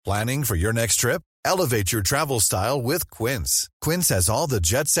Planning for your next trip? Elevate your travel style with Quince. Quince has all the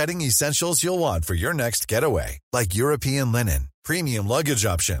jet-setting essentials you'll want for your next getaway, like European linen, premium luggage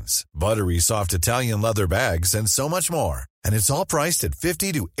options, buttery soft Italian leather bags, and so much more. And it's all priced at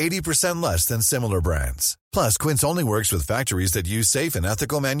 50 to 80% less than similar brands. Plus, Quince only works with factories that use safe and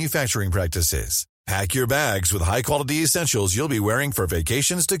ethical manufacturing practices. Pack your bags with high-quality essentials you'll be wearing for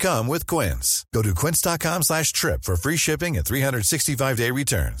vacations to come with Quince. Go to quince.com/trip for free shipping and 365-day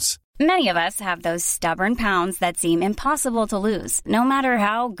returns. Many of us have those stubborn pounds that seem impossible to lose, no matter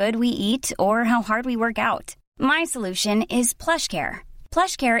how good we eat or how hard we work out. My solution is PlushCare.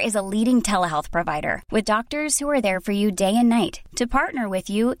 PlushCare is a leading telehealth provider with doctors who are there for you day and night to partner with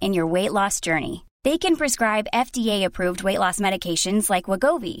you in your weight loss journey. They can prescribe FDA-approved weight loss medications like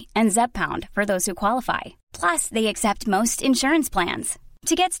Wegovy and Zepbound for those who qualify. Plus, they accept most insurance plans.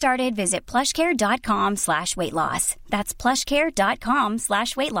 To get started, visit plushcare.com/weightloss. That's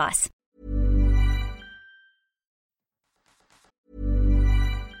plushcare.com/weightloss.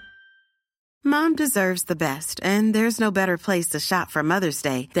 Mom deserves the best, and there's no better place to shop for Mother's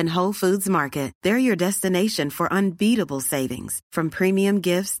Day than Whole Foods Market. They're your destination for unbeatable savings, from premium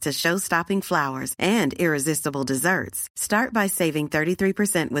gifts to show-stopping flowers and irresistible desserts. Start by saving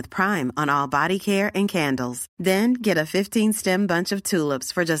 33% with Prime on all body care and candles. Then get a 15-stem bunch of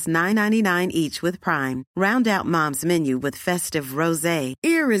tulips for just $9.99 each with Prime. Round out Mom's menu with festive rosé,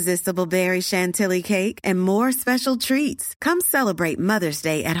 irresistible berry chantilly cake, and more special treats. Come celebrate Mother's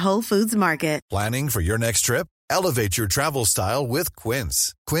Day at Whole Foods Market. Planning for your next trip? Elevate your travel style with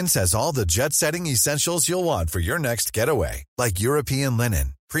Quince. Quince has all the jet-setting essentials you'll want for your next getaway, like European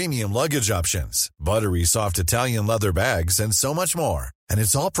linen, premium luggage options, buttery soft Italian leather bags, and so much more. And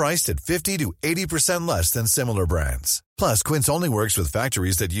it's all priced at 50 to 80% less than similar brands. Plus, Quince only works with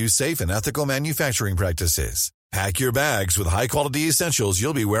factories that use safe and ethical manufacturing practices. Pack your bags with high-quality essentials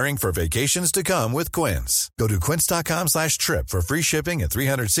you'll be wearing for vacations to come with Quince. Go to quince.com/trip for free shipping and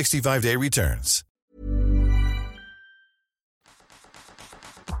 365-day returns.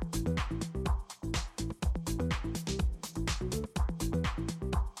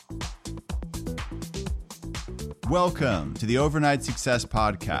 Welcome to the Overnight Success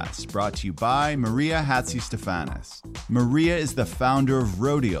Podcast, brought to you by Maria Hatzistefanis. Maria is the founder of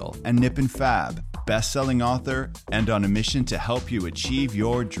Rodial and Nip and Fab, best-selling author, and on a mission to help you achieve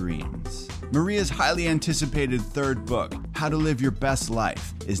your dreams. Maria's highly anticipated third book, How to Live Your Best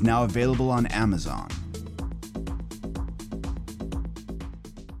Life, is now available on Amazon.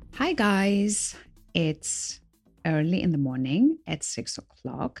 Hi guys, it's early in the morning at 6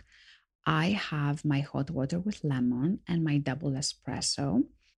 o'clock. I have my hot water with lemon and my double espresso,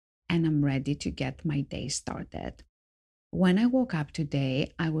 and I'm ready to get my day started. When I woke up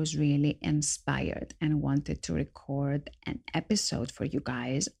today, I was really inspired and wanted to record an episode for you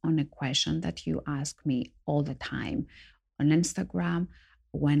guys on a question that you ask me all the time on Instagram.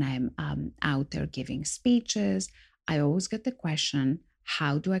 When I'm out there giving speeches, I always get the question,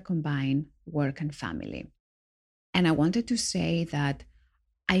 how do I combine work and family? And I wanted to say that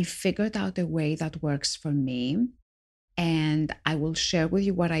I figured out a way that works for me, and I will share with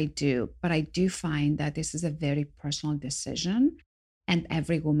you what I do. But I do find that this is a very personal decision, and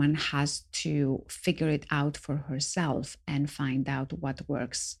every woman has to figure it out for herself and find out what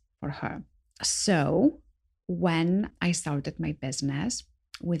works for her. So when I started my business,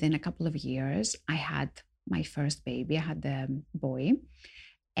 within a couple of years, I had my first baby. I had the boy,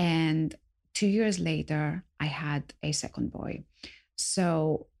 and 2 years later, I had a second boy.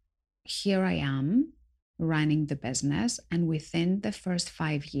 So here I am running the business. And within the first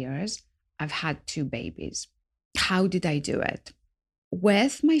 5 years, I've had 2 babies. How did I do it?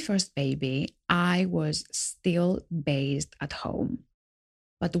 With my first baby, I was still based at home.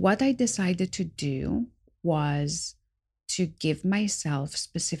 But what I decided to do was to give myself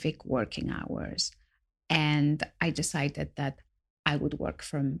specific working hours. And I decided that I would work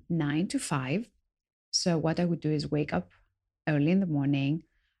from 9 to 5. So what I would do is wake up early in the morning,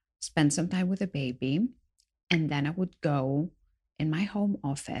 spend some time with the baby, and then I would go in my home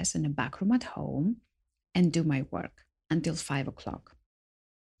office in a back room at home and do my work until 5 o'clock.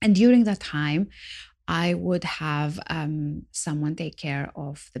 And during that time, I would have someone take care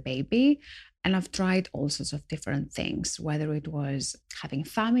of the baby. And I've tried all sorts of different things, whether it was having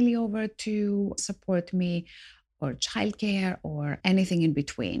family over to support me or childcare or anything in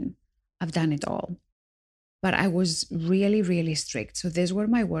between. I've done it all. But I was really, really strict. So these were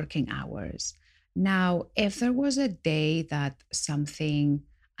my working hours. Now, if there was a day that something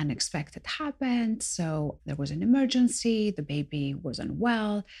unexpected happened, so there was an emergency, the baby was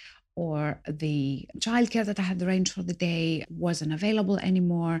unwell, or the childcare that I had arranged for the day wasn't available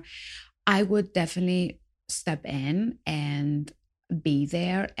anymore, I would definitely step in and be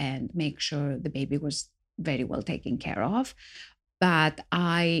there and make sure the baby was very well taken care of. But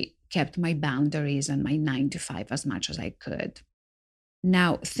I kept my boundaries and my 9 to 5 as much as I could.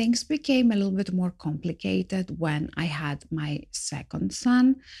 Now, things became a little bit more complicated when I had my second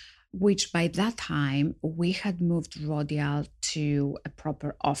son, which by that time we had moved Rodial to a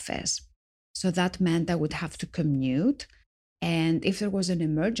proper office. So that meant I would have to commute. And if there was an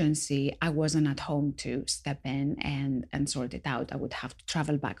emergency, I wasn't at home to step in and sort it out. I would have to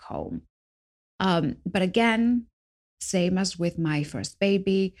travel back home. But again, same as with my first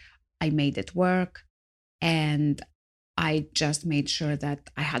baby, I made it work. And I just made sure that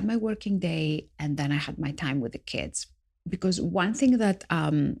I had my working day and then I had my time with the kids. Because one thing that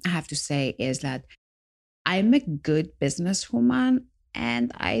I have to say is that I'm a good businesswoman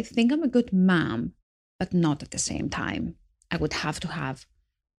and I think I'm a good mom, but not at the same time. I would have to have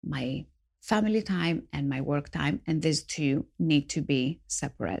my family time and my work time, and these two need to be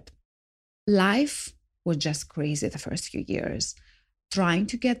separate. Life was just crazy the first few years. Trying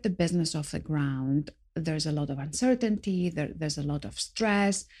to get the business off the ground, there's a lot of uncertainty, there's a lot of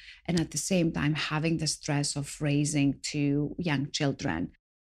stress, and at the same time, having the stress of raising two young children.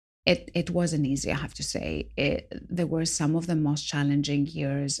 It wasn't easy, I have to say. There were some of the most challenging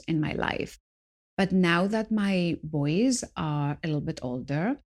years in my life. But now that my boys are a little bit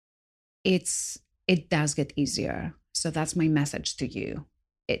older, it does get easier. So that's my message to you.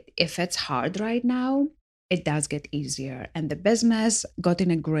 If it's hard right now, it does get easier. And the business got in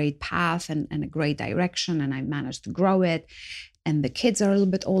a great path and a great direction, and I managed to grow it. And the kids are a little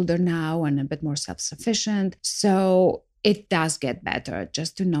bit older now and a bit more self-sufficient. So it does get better.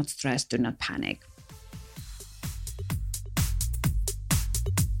 Just do not stress, do not panic.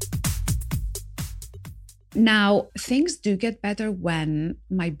 Now, things do get better when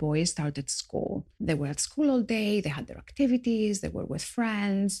my boys started school. They were at school all day, they had their activities, they were with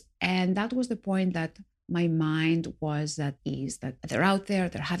friends. And that was the point that my mind was at ease, that they're out there,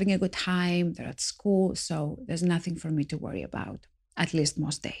 they're having a good time, they're at school. So there's nothing for me to worry about, at least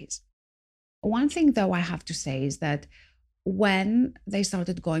most days. One thing, though, I have to say is that when they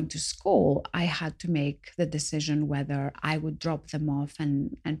started going to school, I had to make the decision whether I would drop them off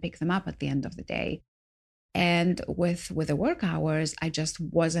and pick them up at the end of the day. And with the work hours, I just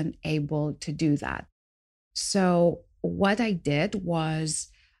wasn't able to do that. So what I did was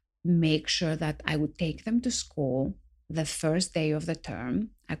make sure that I would take them to school the first day of the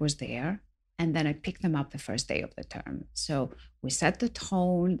term. I was there, and then I picked them up the first day of the term. So we set the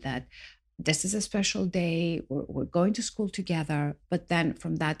tone that this is a special day, we're going to school together, but then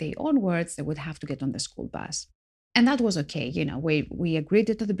from that day onwards, they would have to get on the school bus. And that was okay. You know, we agreed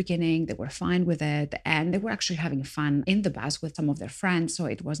it at the beginning, they were fine with it, and they were actually having fun in the bus with some of their friends, so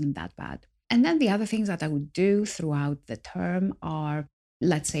it wasn't that bad. And then the other things that I would do throughout the term are,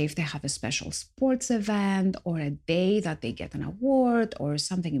 let's say if they have a special sports event or a day that they get an award or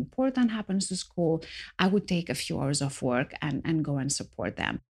something important happens to school, I would take a few hours off work and go and support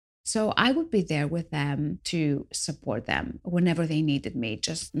them. So I would be there with them to support them whenever they needed me,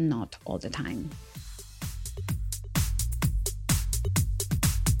 just not all the time.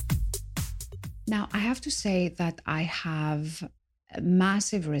 Now, I have to say that I have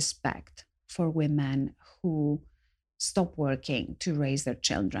massive respect for women who stop working to raise their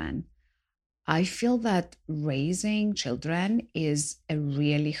children. I feel that raising children is a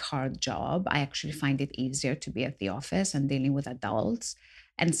really hard job. I actually find it easier to be at the office and dealing with adults.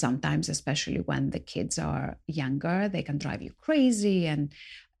 And sometimes, especially when the kids are younger, they can drive you crazy. And,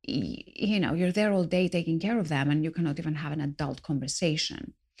 you know, you're there all day taking care of them and you cannot even have an adult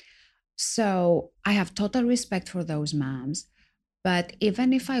conversation. So I have total respect for those moms. But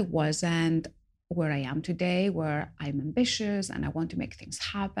even if I wasn't where I am today, where I'm ambitious and I want to make things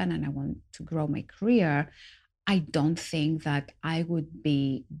happen and I want to grow my career, I don't think that I would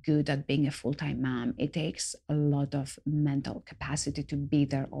be good at being a full-time mom. It takes a lot of mental capacity to be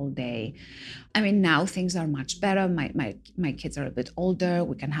there all day. I mean, now things are much better. My kids are a bit older.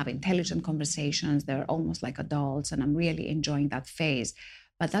 We can have intelligent conversations. They're almost like adults, and I'm really enjoying that phase.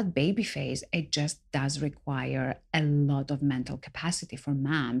 But that baby phase, it just does require a lot of mental capacity for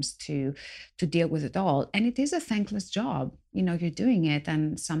moms to deal with it all. And it is a thankless job. You know, you're doing it,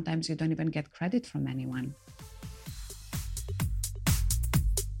 and sometimes you don't even get credit from anyone.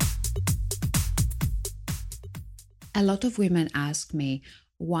 A lot of women ask me,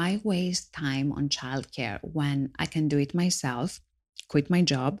 why waste time on childcare when I can do it myself, quit my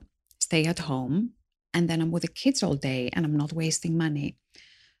job, stay at home, and then I'm with the kids all day and I'm not wasting money?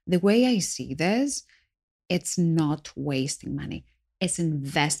 The way I see this, it's not wasting money. It's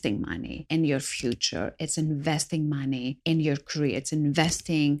investing money in your future. It's investing money in your career. It's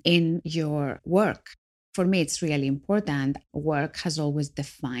investing in your work. For me, it's really important. Work has always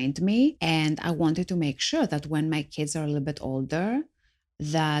defined me. And I wanted to make sure that when my kids are a little bit older,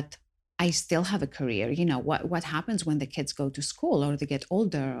 that I still have a career. You know, what happens when the kids go to school or they get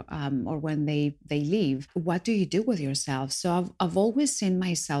older, or when they leave? What do you do with yourself? So I've always seen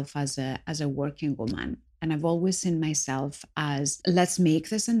myself as a working woman. And I've always seen myself as, let's make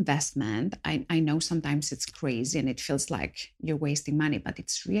this investment. I know sometimes it's crazy and it feels like you're wasting money, but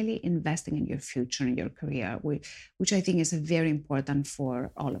it's really investing in your future and your career, which I think is very important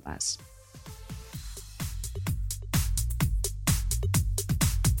for all of us.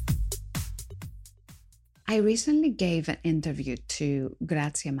 I recently gave an interview to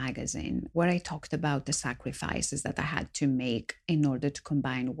Grazia magazine where I talked about the sacrifices that I had to make in order to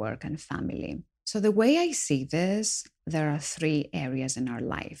combine work and family. So the way I see this, there are 3 areas in our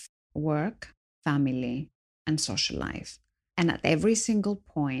life: work, family, and social life. And at every single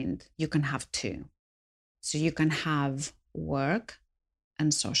point, you can have 2. So you can have work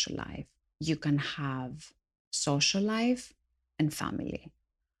and social life. You can have social life and family.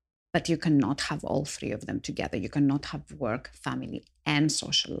 But you cannot have all 3 of them together. You cannot have work, family, and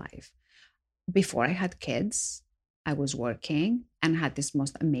social life. Before I had kids, I was working and had this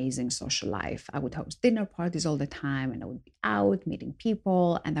most amazing social life. I would host dinner parties all the time and I would be out meeting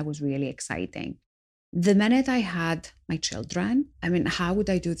people, and that was really exciting. The minute I had my children, how would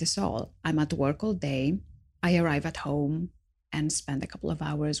I do this all? I'm at work all day. I arrive at home and spend a couple of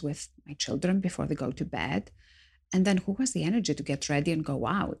hours with my children before they go to bed. And then who has the energy to get ready and go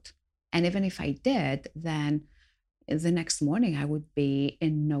out? And even if I did, then the next morning I would be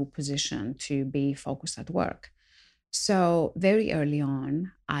in no position to be focused at work. So very early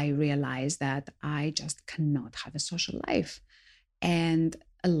on, I realized that I just cannot have a social life. And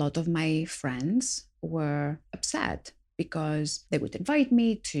a lot of my friends were upset because they would invite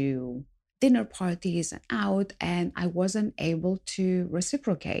me to dinner parties and out, and I wasn't able to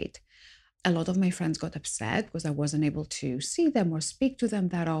reciprocate. A lot of my friends got upset because I wasn't able to see them or speak to them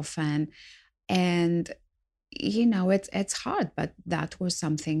that often. And, it's hard, but that was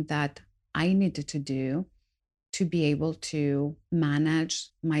something that I needed to do to be able to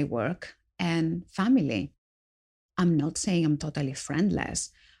manage my work and family. I'm not saying I'm totally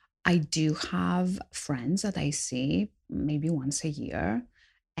friendless. I do have friends that I see maybe once a year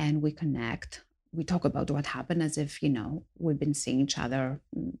and we connect. We talk about what happened as if, we've been seeing each other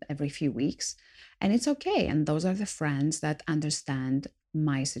every few weeks. And it's okay. And those are the friends that understand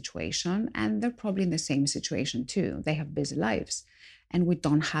my situation. And they're probably in the same situation too. They have busy lives. And we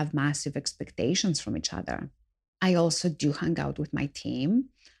don't have massive expectations from each other. I also do hang out with my team.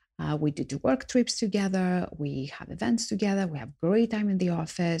 We do work trips together. We have events together. We have great time in the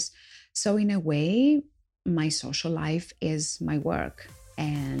office. So in a way, my social life is my work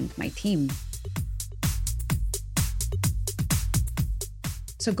and my team.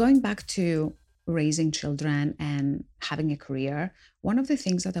 So going back to raising children and having a career, one of the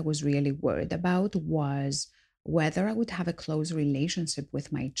things that I was really worried about was whether I would have a close relationship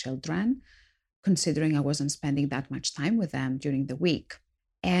with my children, considering I wasn't spending that much time with them during the week.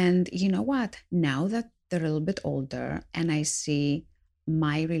 And you know what? Now that they're a little bit older and I see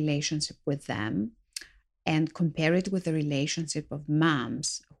my relationship with them and compare it with the relationship of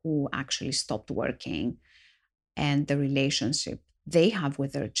moms who actually stopped working and the relationship they have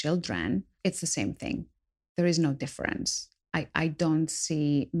with their children, it's the same thing. There is no difference. I don't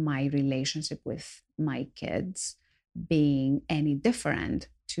see my relationship with my kids being any different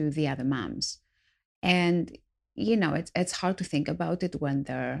to the other moms. And, it's hard to think about it when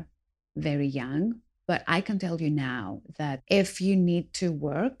they're very young. But I can tell you now that if you need to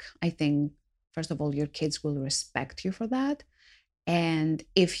work, I think, first of all, your kids will respect you for that. And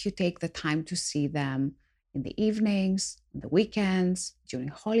if you take the time to see them in the evenings, on the weekends, during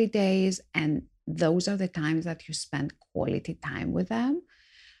holidays, and those are the times that you spend quality time with them,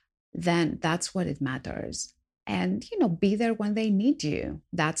 then that's what it matters. And, be there when they need you.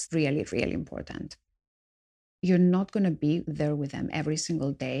 That's really, really important. You're not going to be there with them every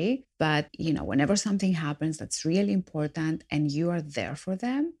single day, but, whenever something happens that's really important and you are there for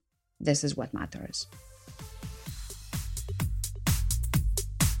them, this is what matters.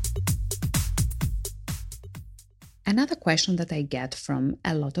 Another question that I get from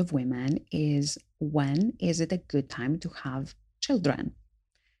a lot of women is, when is it a good time to have children?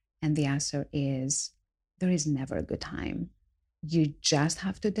 And the answer is, there is never a good time. You just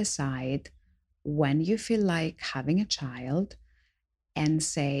have to decide when you feel like having a child and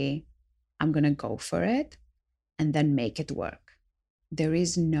say, I'm going to go for it, and then make it work. There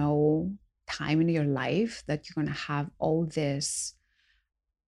is no time in your life that you're going to have all this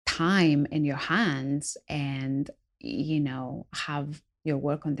time in your hands and, have your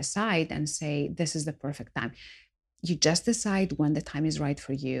work on the side and say, this is the perfect time. You just decide when the time is right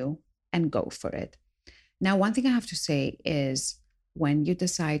for you and go for it. Now, one thing I have to say is when you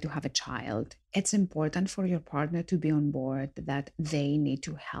decide to have a child, it's important for your partner to be on board that they need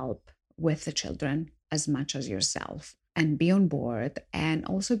to help with the children as much as yourself, and be on board and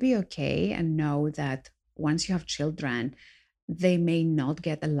also be okay and know that once you have children, they may not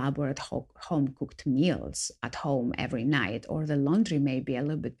get elaborate home-cooked meals at home every night, or the laundry may be a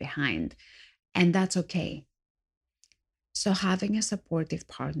little bit behind, and that's okay. So having a supportive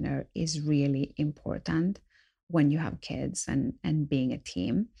partner is really important when you have kids and being a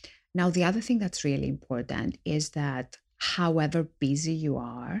team. Now, the other thing that's really important is that however busy you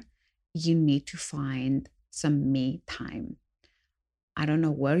are, you need to find some me time. I don't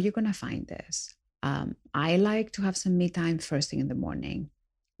know where you're going to find this. I like to have some me time first thing in the morning.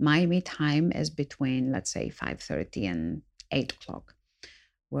 My me time is between, let's say, 5:30 and 8 o'clock,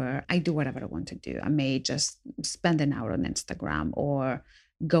 where I do whatever I want to do. I may just spend an hour on Instagram or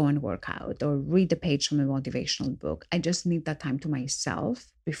go and work out or read a page from a motivational book. I just need that time to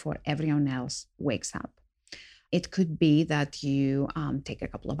myself before everyone else wakes up. It could be that you take a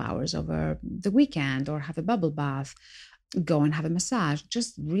couple of hours over the weekend or have a bubble bath, go and have a massage.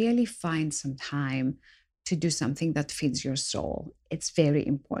 Just really find some time to do something that feeds your soul. It's very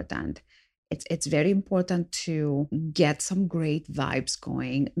important. It's very important to get some great vibes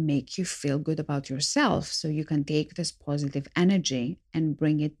going, make you feel good about yourself so you can take this positive energy and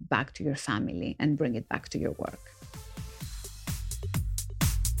bring it back to your family and bring it back to your work.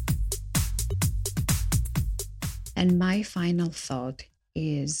 And my final thought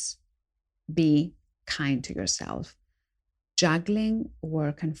is be kind to yourself. Juggling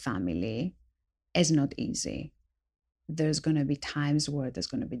work and family is not easy. There's going to be times where there's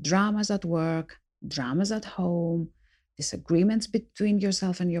going to be dramas at work, dramas at home, disagreements between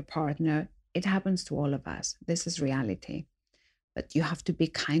yourself and your partner. It happens to all of us. This is reality. But you have to be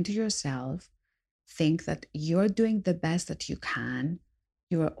kind to yourself. Think that you're doing the best that you can.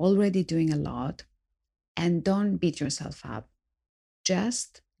 You are already doing a lot. And don't beat yourself up.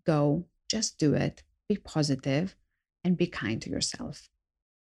 Just go, just do it. Be positive and be kind to yourself.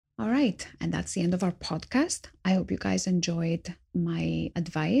 All right, and that's the end of our podcast. I hope you guys enjoyed my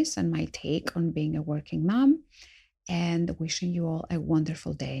advice and my take on being a working mom, and wishing you all a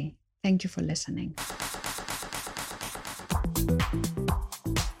wonderful day. Thank you for listening.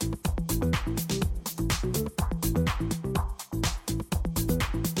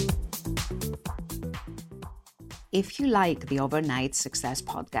 If you like the Overnight Success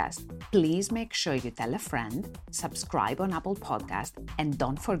Podcast, please make sure you tell a friend, subscribe on Apple Podcast, and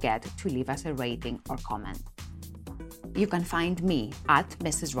don't forget to leave us a rating or comment. You can find me at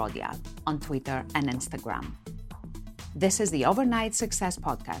Mrs. Rodia on Twitter and Instagram. This is the Overnight Success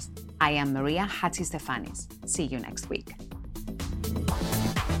Podcast. I am Maria Hatzistefanis. See you next week.